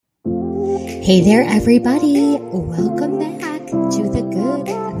Hey there, everybody. Welcome back to the Good,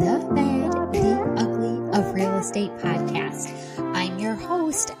 the Bad, the Ugly of Real Estate podcast. I'm your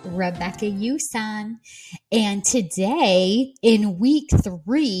host, Rebecca Yusan, and today in week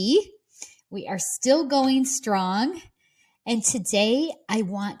 3, we are still going strong. And today I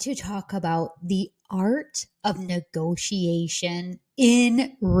want to talk about the art of negotiation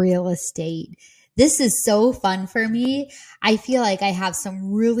in real estate. This is so fun for me. I feel like I have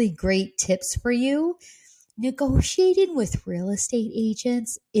some really great tips for you. Negotiating with real estate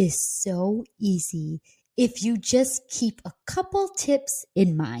agents is so easy if you just keep a couple tips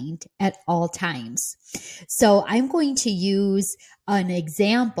in mind at all times. So I'm going to use an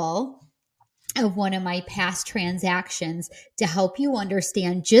example of one of my past transactions to help you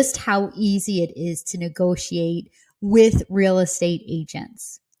understand just how easy it is to negotiate with real estate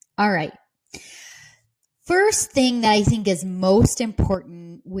agents. All right. First thing that I think is most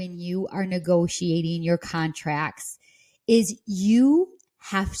important when you are negotiating your contracts is you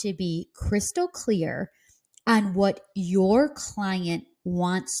have to be crystal clear on what your client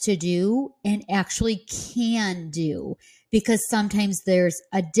wants to do and actually can do, because sometimes there's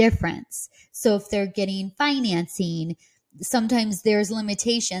a difference. So if they're getting financing, sometimes there's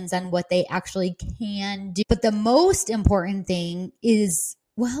limitations on what they actually can do. But the most important thing is,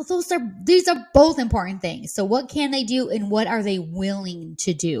 these are both important things. So what can they do and what are they willing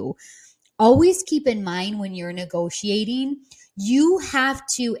to do? Always keep in mind when you're negotiating, you have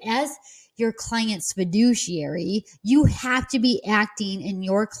to, as your client's fiduciary, you have to be acting in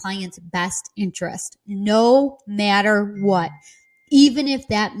your client's best interest, no matter what. Even if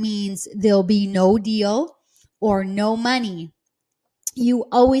that means there'll be no deal or no money, you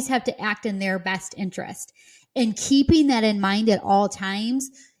always have to act in their best interest. And keeping that in mind at all times,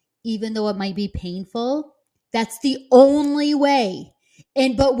 even though it might be painful, that's the only way.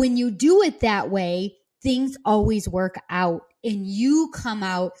 But when you do it that way, things always work out and you come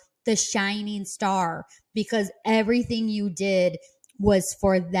out the shining star because everything you did was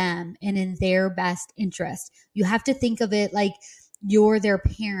for them and in their best interest. You have to think of it like you're their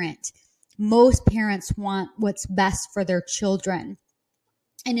parent. Most parents want what's best for their children.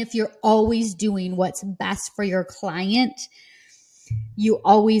 And if you're always doing what's best for your client, you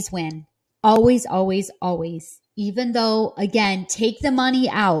always win. Always, always, always. Even though, again, take the money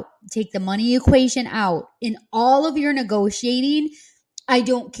equation out. In all of your negotiating, I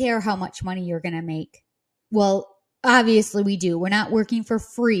don't care how much money you're going to make. Well, obviously we do. We're not working for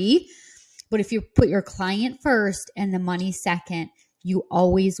free. But if you put your client first and the money second, you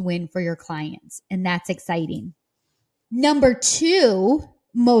always win for your clients. And that's exciting. Number 2,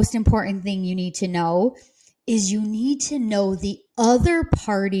 most important thing you need to know is you need to know the other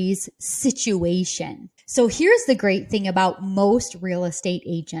party's situation. So here's the great thing about most real estate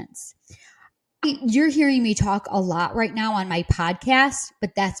agents. You're hearing me talk a lot right now on my podcast,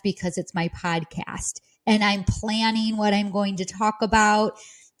 but that's because it's my podcast and I'm planning what I'm going to talk about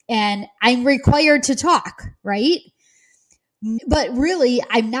and I'm required to talk, right? But really,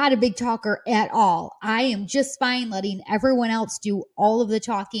 I'm not a big talker at all. I am just fine letting everyone else do all of the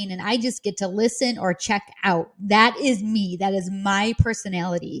talking and I just get to listen or check out. That is me. That is my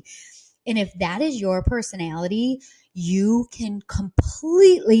personality. And if that is your personality, you can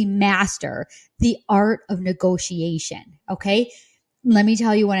completely master the art of negotiation. Okay? Let me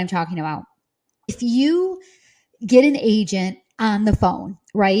tell you what I'm talking about. If you get an agent on the phone,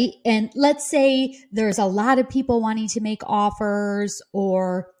 right? And let's say there's a lot of people wanting to make offers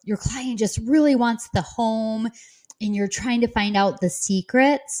or your client just really wants the home and you're trying to find out the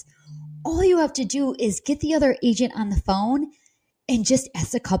secrets. All you have to do is get the other agent on the phone and just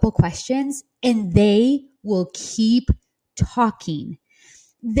ask a couple questions and they will keep talking.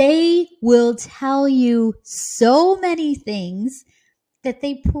 They will tell you so many things that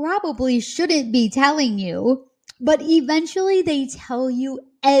they probably shouldn't be telling you. But eventually they tell you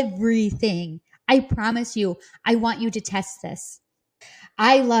everything. I promise you, I want you to test this.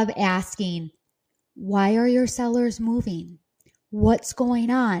 I love asking, why are your sellers moving? What's going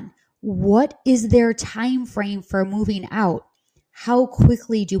on? What is their time frame for moving out? How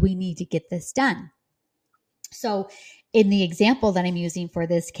quickly do we need to get this done? So in the example that I'm using for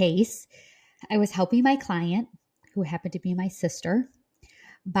this case, I was helping my client, who happened to be my sister,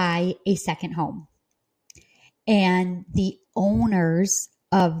 buy a second home. And the owners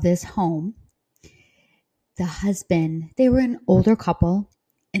of this home, the husband, they were an older couple,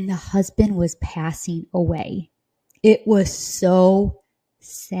 and the husband was passing away. It was so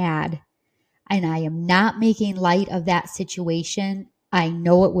sad. And I am not making light of that situation. I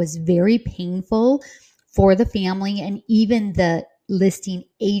know it was very painful for the family and even the listing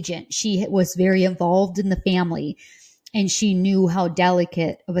agent. She was very involved in the family and she knew how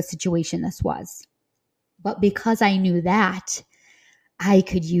delicate of a situation this was. But because I knew that, I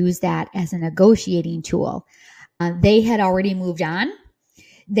could use that as a negotiating tool. They had already moved on.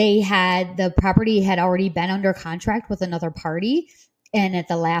 The property had already been under contract with another party. And at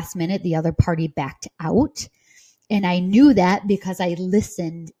the last minute, the other party backed out. And I knew that because I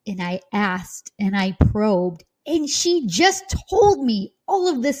listened and I asked and I probed. And she just told me all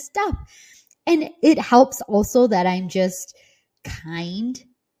of this stuff. And it helps also that I'm just kind.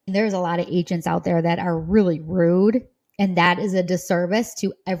 There's a lot of agents out there that are really rude, and that is a disservice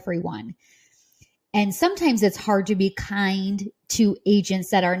to everyone. And sometimes it's hard to be kind to agents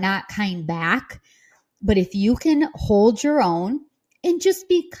that are not kind back. But if you can hold your own and just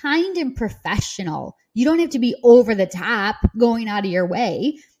be kind and professional, you don't have to be over the top going out of your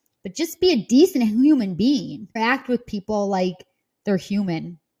way, but just be a decent human being. Act with people like they're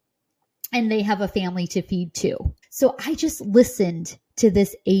human and they have a family to feed too. So I just listened to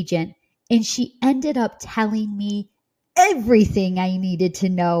this agent and she ended up telling me everything I needed to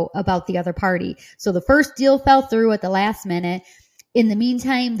know about the other party. So the first deal fell through at the last minute. In the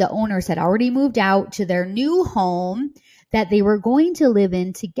meantime, the owners had already moved out to their new home that they were going to live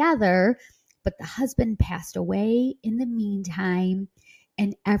in together, but the husband passed away in the meantime,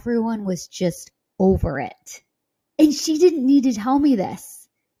 and everyone was just over it. And she didn't need to tell me this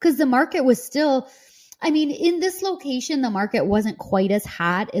because the market was still, in this location, the market wasn't quite as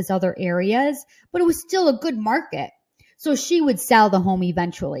hot as other areas, but it was still a good market. So she would sell the home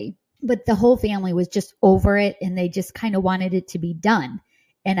eventually. But the whole family was just over it and they just kind of wanted it to be done.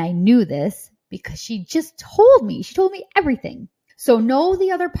 And I knew this because she just told me. She told me everything. So know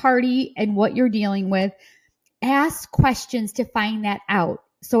the other party and what you're dealing with. Ask questions to find that out.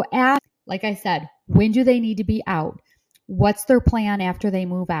 So ask, like I said, when do they need to be out? What's their plan after they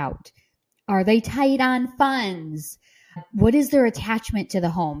move out? Are they tight on funds? What is their attachment to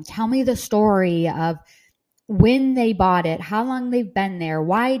the home? Tell me the story of when they bought it, how long they've been there,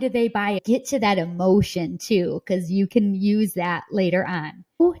 why did they buy it? Get to that emotion too, because you can use that later on.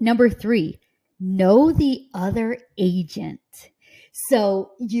 Number 3, know the other agent.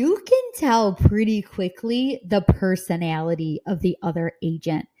 So you can tell pretty quickly the personality of the other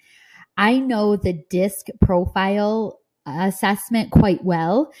agent. I know the DISC profile assessment quite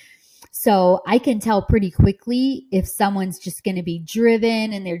well. So I can tell pretty quickly if someone's just going to be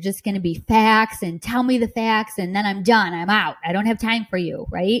driven and they're just going to be facts and tell me the facts and then I'm done. I'm out. I don't have time for you,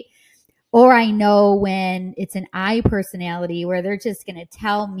 right? Or I know when it's an I personality where they're just going to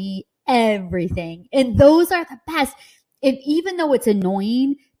tell me everything. And those are the best. Even though it's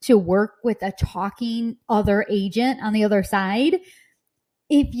annoying to work with a talking other agent on the other side,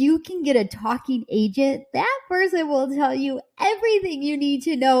 if you can get a talking agent, that person will tell you everything you need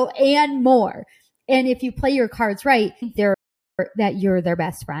to know and more. And if you play your cards right, that you're their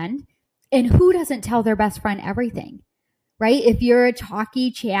best friend. And who doesn't tell their best friend everything, right? If you're a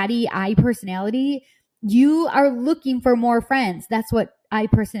talky, chatty I personality, you are looking for more friends. That's what I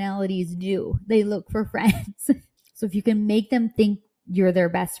personalities do. They look for friends. So if you can make them think you're their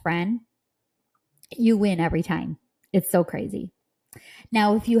best friend, you win every time. It's so crazy.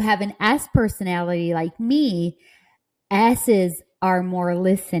 Now, if you have an S personality like me, S's are more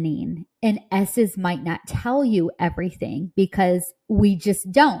listening and S's might not tell you everything because we just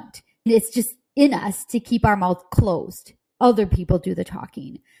don't. It's just in us to keep our mouth closed. Other people do the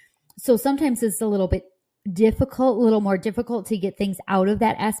talking. So sometimes it's a little bit difficult, a little more difficult to get things out of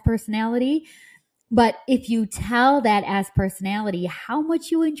that S personality. But if you tell that S personality how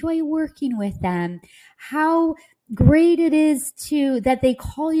much you enjoy working with them, how great it is that they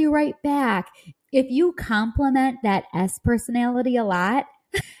call you right back. If you compliment that S personality a lot,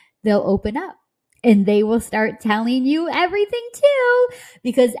 they'll open up and they will start telling you everything too,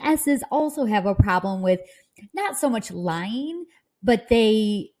 because S's also have a problem with not so much lying, but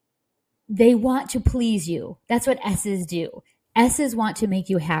they want to please you. That's what S's do. S's want to make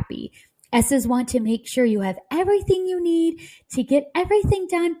you happy. S's want to make sure you have everything you need to get everything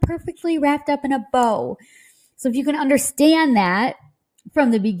done perfectly wrapped up in a bow. So if you can understand that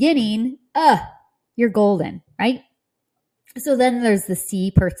from the beginning, you're golden, right? So then there's the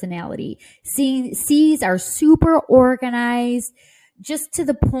C personality. C's are super organized, just to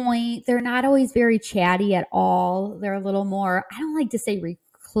the point. They're not always very chatty at all. They're a little more, I don't like to say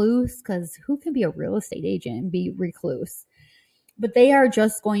recluse, because who can be a real estate agent and be recluse? But they are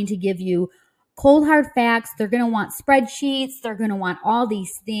just going to give you cold hard facts. They're going to want spreadsheets. They're going to want all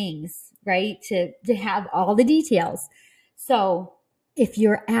these things, right? To have all the details. So if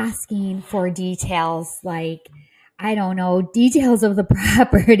you're asking for details like, I don't know, details of the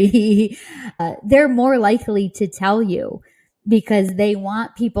property, they're more likely to tell you because they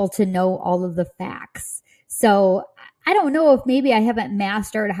want people to know all of the facts. So I don't know if maybe I haven't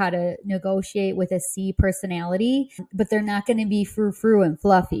mastered how to negotiate with a C personality, but they're not going to be frou-frou and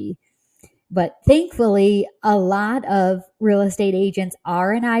fluffy. But thankfully, a lot of real estate agents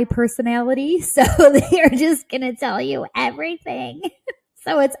are an I personality. So they are just going to tell you everything.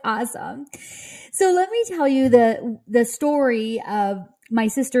 So it's awesome. So let me tell you the story of my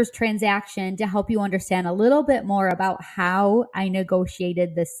sister's transaction to help you understand a little bit more about how I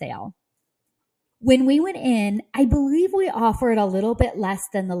negotiated this sale. When we went in, I believe we offered a little bit less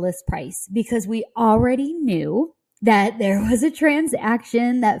than the list price because we already knew that there was a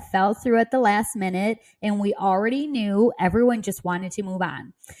transaction that fell through at the last minute, and we already knew everyone just wanted to move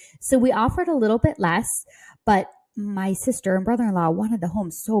on. So we offered a little bit less, but my sister and brother-in-law wanted the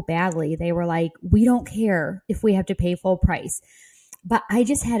home so badly. They were like, we don't care if we have to pay full price. But I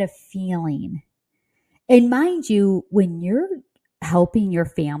just had a feeling. And mind you, when you're helping your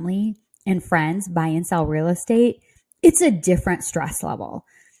family and friends buy and sell real estate, it's a different stress level.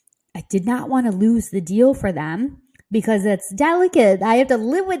 I did not want to lose the deal for them because it's delicate. I have to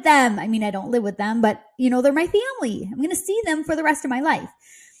live with them. I mean, I don't live with them, but they're my family. I'm going to see them for the rest of my life.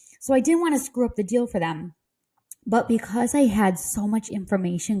 So I didn't want to screw up the deal for them. But because I had so much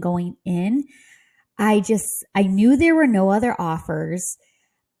information going in, I knew there were no other offers.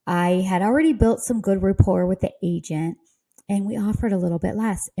 I had already built some good rapport with the agent, and we offered a little bit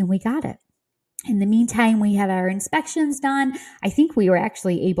less, and we got it. In the meantime, we had our inspections done. I think we were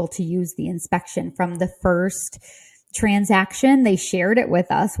actually able to use the inspection from the first transaction. They shared it with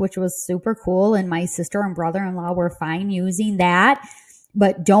us, which was super cool. And my sister and brother-in-law were fine using that.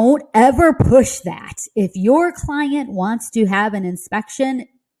 But don't ever push that. If your client wants to have an inspection,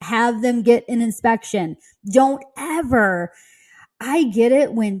 have them get an inspection. Don't ever. I get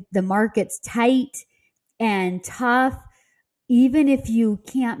it when the market's tight and tough. Even if you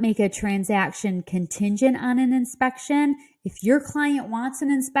can't make a transaction contingent on an inspection, if your client wants an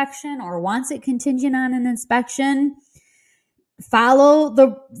inspection or wants it contingent on an inspection, follow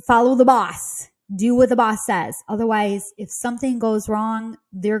the boss. Do what the boss says. Otherwise, if something goes wrong,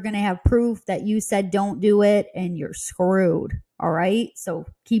 they're going to have proof that you said don't do it and you're screwed. All right. So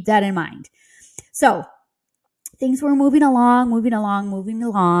keep that in mind. So things were moving along.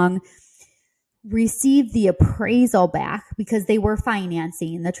 Received the appraisal back because they were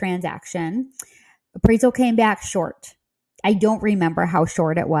financing the transaction. Appraisal came back short. I don't remember how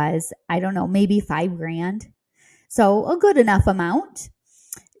short it was. I don't know, maybe $5,000. So a good enough amount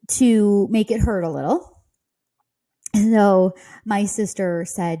to make it hurt a little. So my sister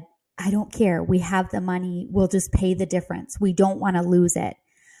said, I don't care. We have the money. We'll just pay the difference. We don't want to lose it.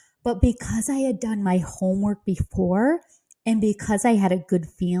 But because I had done my homework before, and because I had a good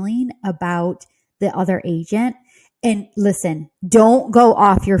feeling about the other agent, and listen, don't go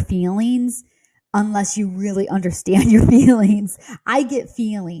off your feelings unless you really understand your feelings. I get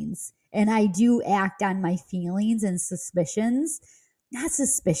feelings and I do act on my feelings and suspicions, not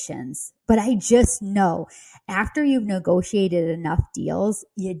suspicions, but I just know after you've negotiated enough deals,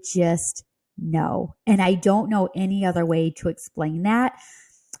 you just know. And I don't know any other way to explain that.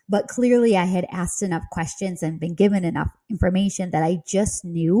 But clearly I had asked enough questions and been given enough information that I just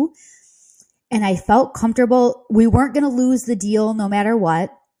knew. And I felt comfortable. We weren't going to lose the deal no matter what.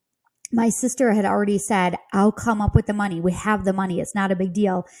 My sister had already said, I'll come up with the money. We have the money. It's not a big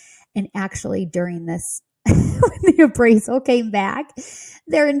deal. And actually during this, when the appraisal came back,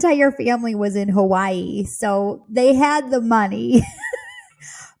 their entire family was in Hawaii. So they had the money.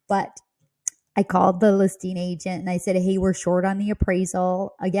 But I called the listing agent and I said, hey, we're short on the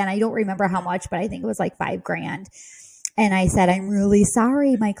appraisal. Again, I don't remember how much, but I think it was like $5,000. And I said, I'm really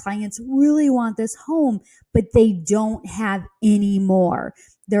sorry. My clients really want this home, but they don't have any more.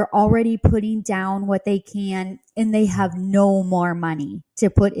 They're already putting down what they can and they have no more money to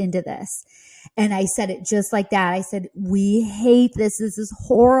put into this. And I said it just like that. I said, we hate this. This is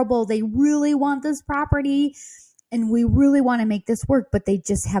horrible. They really want this property. And we really want to make this work, but they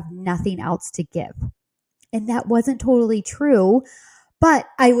just have nothing else to give. And that wasn't totally true, but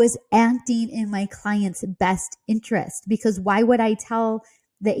I was acting in my client's best interest because why would I tell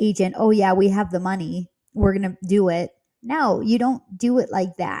the agent, oh yeah, we have the money, we're going to do it. No, you don't do it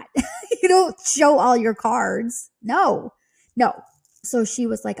like that. You don't show all your cards. No. So she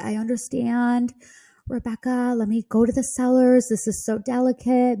was like, I understand, Rebecca, let me go to the sellers. This is so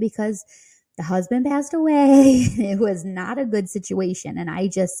delicate because the husband passed away. It was not a good situation. And I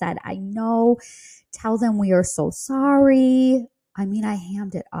just said, I know, tell them we are so sorry. I mean, I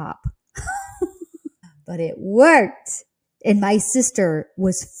hammed it up. but it worked. And my sister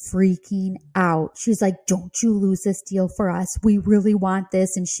was freaking out. She's like, don't you lose this deal for us. We really want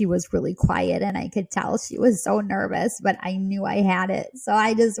this. And she was really quiet and I could tell she was so nervous, but I knew I had it. So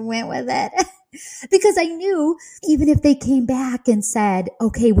I just went with it because I knew even if they came back and said,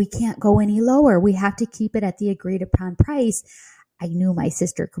 okay, we can't go any lower, we have to keep it at the agreed upon price, I knew my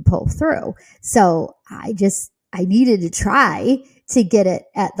sister could pull through. So I needed to try to get it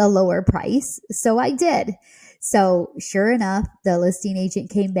at the lower price. So I did. So sure enough, the listing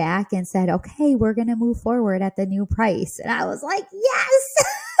agent came back and said, okay, we're going to move forward at the new price. And I was like, yes.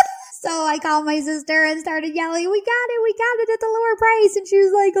 So I called my sister and started yelling, we got it at the lower price. And she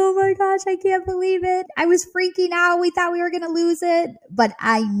was like, oh my gosh, I can't believe it. I was freaking out. We thought we were going to lose it, but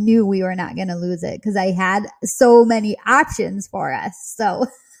I knew we were not going to lose it because I had so many options for us. So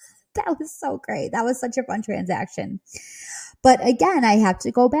that was so great. That was such a fun transaction. But again, I have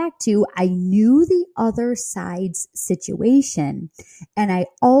to go back to, I knew the other side's situation and I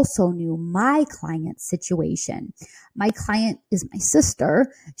also knew my client's situation. My client is my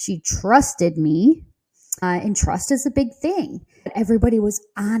sister. She trusted me, and trust is a big thing. Everybody was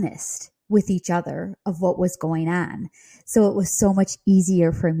honest with each other of what was going on. So it was so much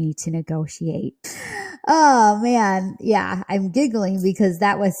easier for me to negotiate. Oh man. Yeah, I'm giggling because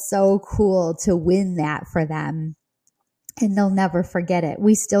that was so cool to win that for them. And they'll never forget it.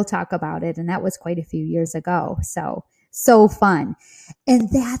 We still talk about it. And that was quite a few years ago. So fun. And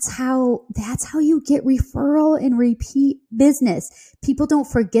that's how you get referral and repeat business. People don't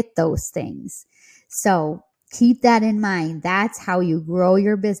forget those things. So keep that in mind. That's how you grow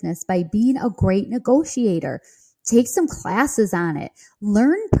your business, by being a great negotiator. Take some classes on it.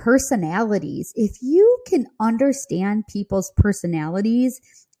 Learn personalities. If you can understand people's personalities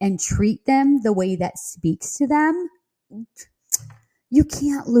and treat them the way that speaks to them, you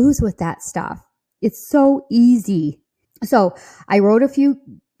can't lose with that stuff. It's so easy. So I wrote a few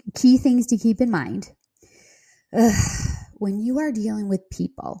key things to keep in mind. When you are dealing with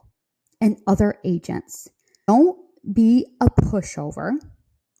people and other agents, don't be a pushover.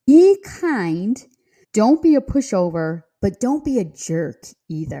 Be kind. Don't be a pushover, but don't be a jerk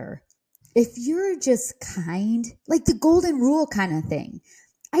either. If you're just kind, like the golden rule kind of thing,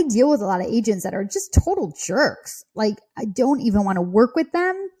 I deal with a lot of agents that are just total jerks. Like, I don't even want to work with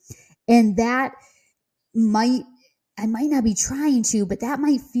them. And that I might not be trying to, but that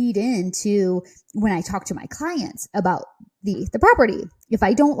might feed into when I talk to my clients about the property. If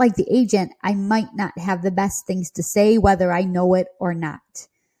I don't like the agent, I might not have the best things to say, whether I know it or not.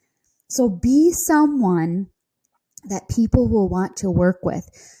 So be someone that people will want to work with.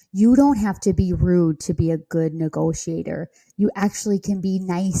 You don't have to be rude to be a good negotiator. You actually can be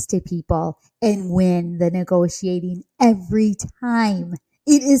nice to people and win the negotiating every time.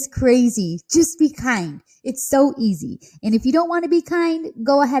 It is crazy. Just be kind. It's so easy. And if you don't want to be kind,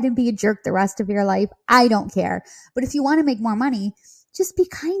 go ahead and be a jerk the rest of your life. I don't care. But if you want to make more money, just be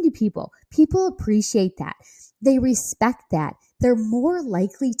kind to people. People appreciate that. They respect that. They're more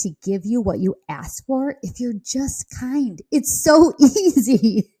likely to give you what you ask for if you're just kind. It's so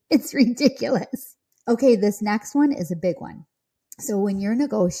easy. It's ridiculous. Okay, this next one is a big one. So when you're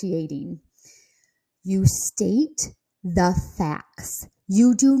negotiating, you state the facts.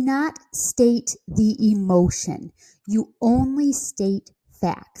 You do not state the emotion. You only state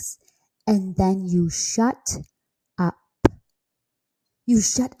facts. And then you shut up. You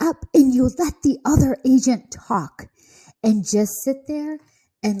shut up and you let the other agent talk. And just sit there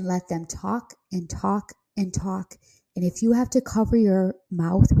and let them talk and talk and talk. And if you have to cover your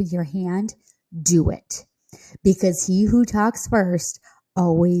mouth with your hand, do it. Because he who talks first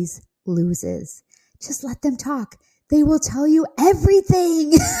always loses. Just let them talk. They will tell you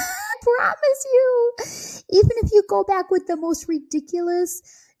everything. I promise you. Even if you go back with the most ridiculous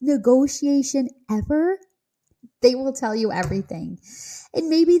negotiation ever, they will tell you everything. And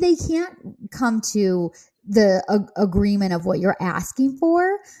maybe they can't come to the agreement of what you're asking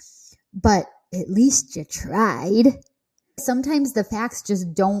for, but at least you tried. Sometimes the facts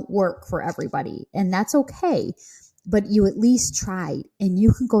just don't work for everybody, and that's okay. But you at least tried, and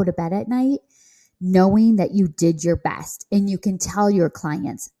you can go to bed at night knowing that you did your best. And you can tell your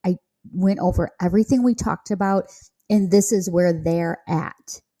clients, I went over everything we talked about, and this is where they're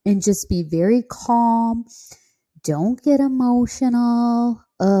at. And just be very calm. Don't get emotional.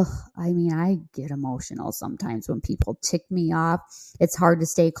 I get emotional sometimes when people tick me off. It's hard to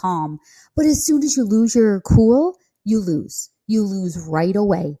stay calm. But as soon as you lose your cool, you lose. You lose right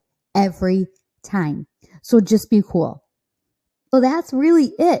away, every time. So just be cool. So that's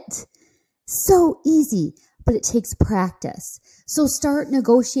really it. So easy. but it takes practice. So start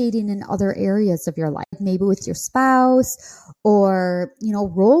negotiating in other areas of your life, maybe with your spouse, or,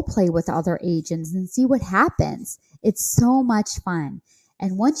 role play with other agents and see what happens. It's so much fun.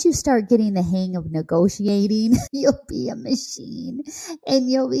 And once you start getting the hang of negotiating, you'll be a machine and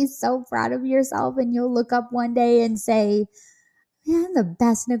you'll be so proud of yourself, and you'll look up one day and say, man, I'm the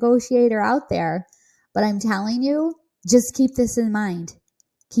best negotiator out there. But I'm telling you, just keep this in mind.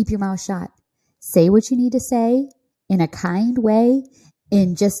 Keep your mouth shut. Say what you need to say in a kind way,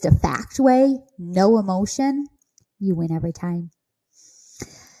 in just a fact way, no emotion. You win every time.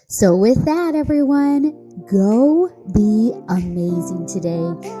 So with that, everyone, go be amazing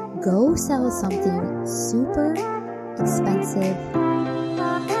today. Go sell something super expensive, and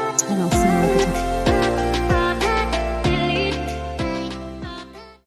I'll see you next time.